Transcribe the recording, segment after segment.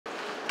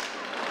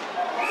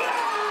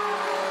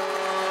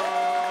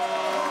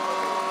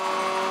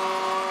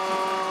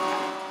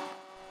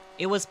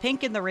It was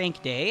Pink in the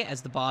Rink Day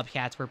as the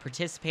Bobcats were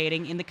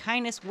participating in the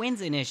Kindness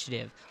Wins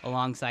initiative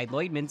alongside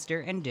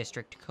Lloydminster and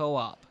District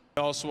Co-op. I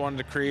also wanted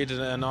to create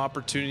an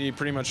opportunity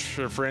pretty much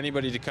for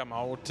anybody to come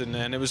out,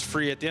 and it was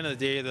free. At the end of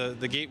the day,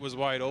 the gate was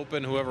wide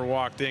open. Whoever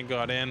walked in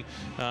got in,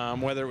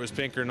 whether it was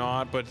Pink or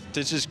not. But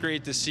it's just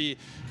great to see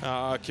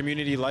a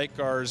community like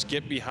ours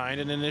get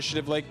behind an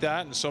initiative like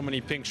that, and so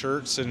many pink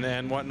shirts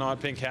and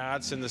whatnot, pink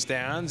hats in the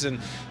stands. And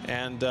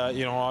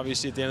you know,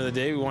 obviously at the end of the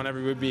day, we want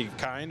everybody to be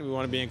kind, we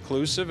want to be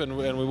inclusive, and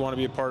we want to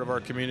be a part of our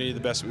community the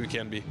best we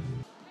can be.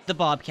 The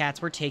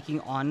Bobcats were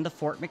taking on the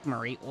Fort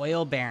McMurray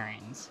Oil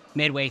Barons.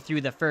 Midway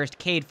through the first,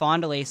 Cade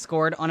Fondele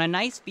scored on a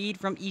nice feed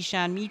from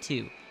Ishan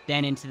Mitu.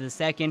 Then into the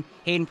second,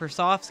 Hayden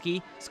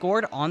Persofsky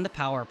scored on the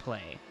power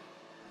play.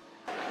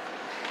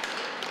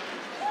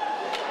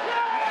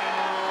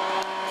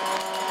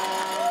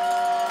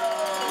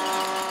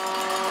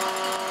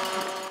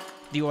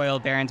 The Oil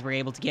Barons were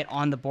able to get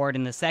on the board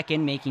in the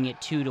second, making it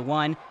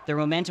 2-1. Their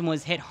momentum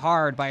was hit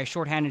hard by a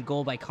shorthanded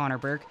goal by Connor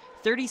Burke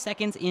 30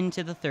 seconds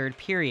into the third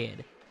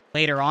period.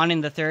 Later on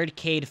in the third,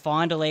 Cade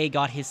Fondele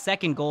got his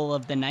second goal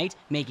of the night,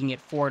 making it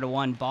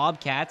 4-1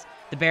 Bobcats.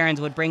 The Barons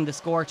would bring the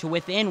score to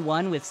within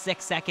 1 with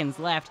 6 seconds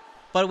left,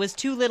 but it was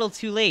too little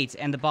too late,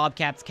 and the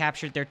Bobcats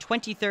captured their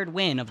 23rd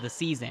win of the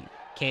season.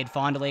 Cade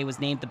Fondele was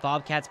named the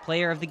Bobcats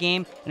Player of the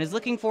Game and is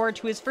looking forward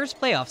to his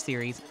first playoff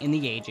series in the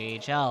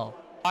AJHL.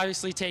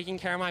 Obviously, taking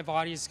care of my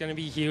body is going to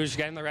be huge,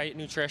 getting the right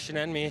nutrition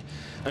in me,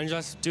 and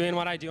just doing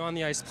what I do on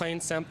the ice,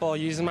 plain simple,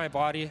 using my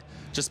body,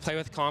 just play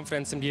with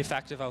confidence and be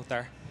effective out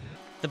there.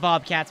 The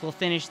Bobcats will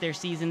finish their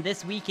season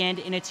this weekend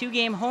in a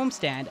 2-game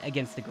homestand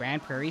against the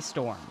Grand Prairie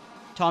Storm.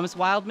 Thomas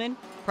Wildman,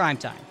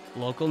 Primetime,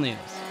 Local News.